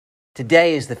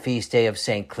Today is the feast day of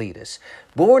St. Cletus.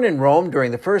 Born in Rome during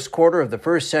the first quarter of the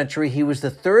first century, he was the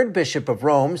third bishop of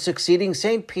Rome, succeeding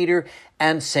St. Peter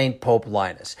and St. Pope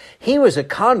Linus. He was a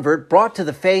convert brought to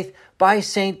the faith by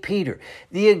St. Peter.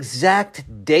 The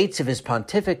exact dates of his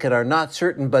pontificate are not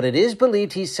certain, but it is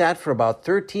believed he sat for about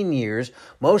 13 years,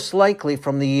 most likely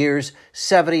from the years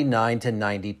 79 to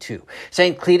 92.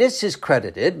 St. Cletus is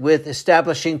credited with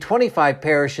establishing 25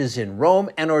 parishes in Rome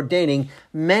and ordaining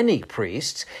many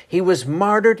priests. He was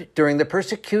martyred during the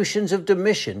persecutions of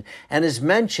Domitian and is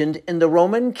mentioned in the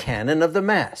Roman canon of the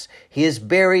Mass. He is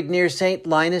buried near St.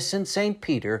 Linus and St.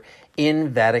 Peter in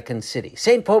Vatican City.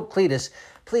 St. Pope Cletus,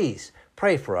 please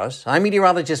pray for us. I'm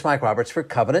meteorologist Mike Roberts for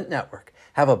Covenant Network.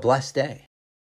 Have a blessed day.